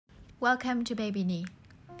Welcome to Babeeni.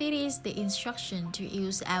 This is the instruction to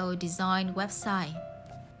use our design website.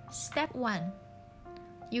 Step 1.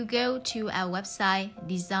 You go to our website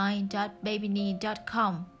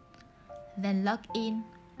design.babeeni.com, then log in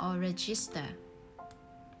or register.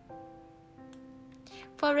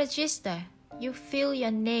 For register, you fill your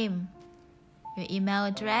name, your email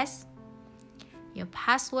address, your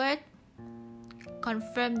password,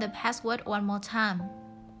 confirm the password one more time,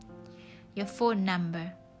 your phone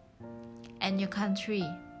number, and your country.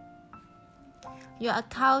 Your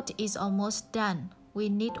account is almost done. We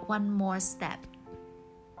need one more step.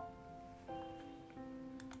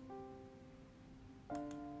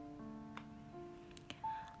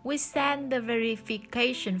 We send the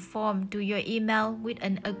verification form to your email with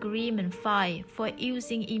an agreement file for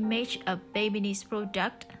using image of Babeeni's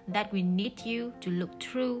product that we need you to look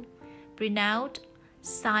through, print out,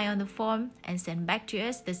 sign on the form, and send back to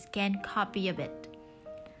us the scanned copy of it.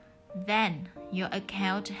 Then, your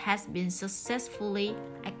account has been successfully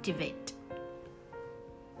activated.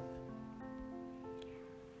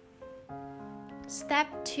 Step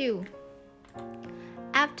 2.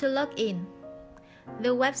 After login,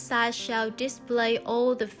 the website shall display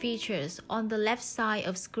all the features on the left side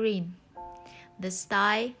of screen. The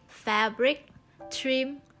style, fabric,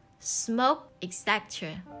 trim, smoke,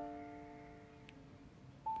 etc.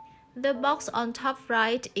 The box on top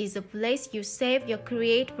right is a place you save your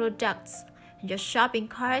create products, your shopping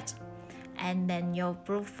cart, and then your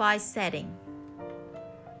profile setting.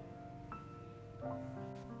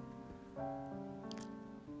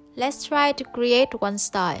 Let's try to create one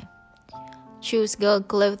style. Choose girl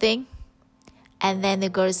clothing, and then the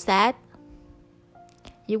girl set.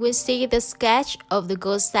 You will see the sketch of the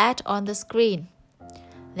girl set on the screen.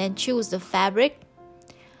 Then choose the fabric,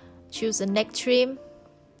 choose the neck trim,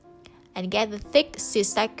 and get the thick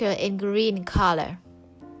zigzagger in green color.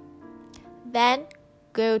 Then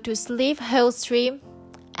go to sleeve hole trim,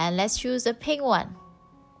 and let's choose a pink one.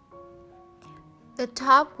 The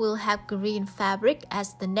top will have green fabric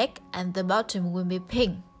as the neck, and the bottom will be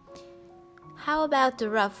pink. How about the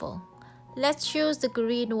ruffle? Let's choose the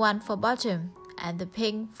green one for bottom and the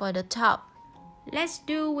pink for the top. Let's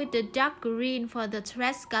do with the dark green for the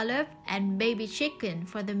thread scallop and baby chicken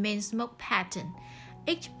for the main smoke pattern.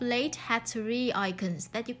 Each blade has 3 icons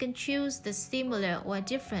that you can choose the similar or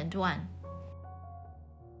different one.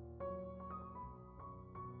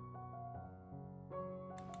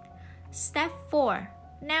 Step 4.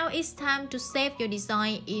 Now it's time to save your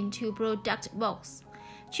design into product box.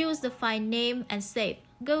 Choose the file name and save.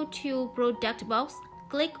 Go to product box,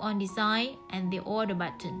 click on design and the order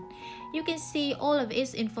button. You can see all of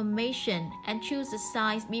its information and choose the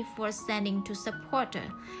size before sending to supporter.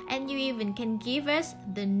 And you even can give us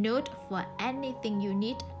the note for anything you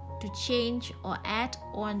need to change or add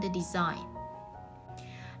on the design.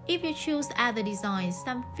 If you choose other designs,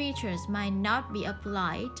 some features might not be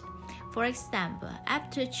applied. For example,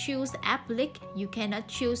 after choose applique, you cannot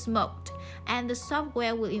choose smoked, and the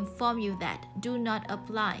software will inform you that do not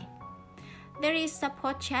apply. There is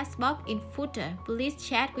support chat box in footer. Please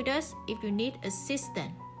chat with us if you need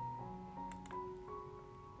assistance.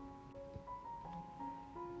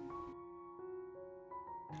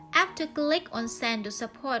 After click on Send to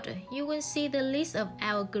Supporter, you will see the list of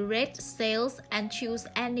our great sales and choose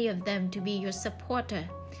any of them to be your supporter.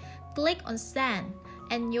 Click on Send,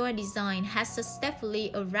 and your design has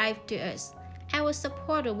successfully arrived to us. Our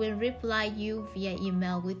supporter will reply you via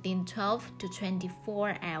email within 12 to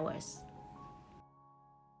 24 hours.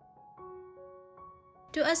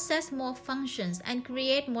 To access more functions and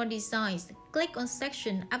create more designs, click on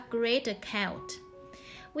section Upgrade Account.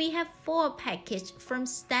 We have 4 packages from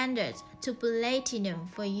Standard to Platinum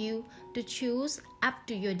for you to choose up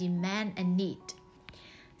to your demand and need.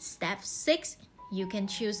 Step 6. You can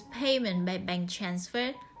choose payment by bank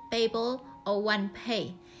transfer, PayPal, or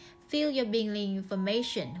OnePay. Fill your billing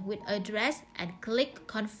information with address and click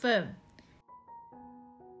Confirm.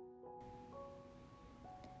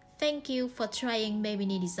 Thank you for trying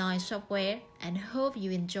Babeeni design software and hope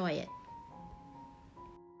you enjoy it.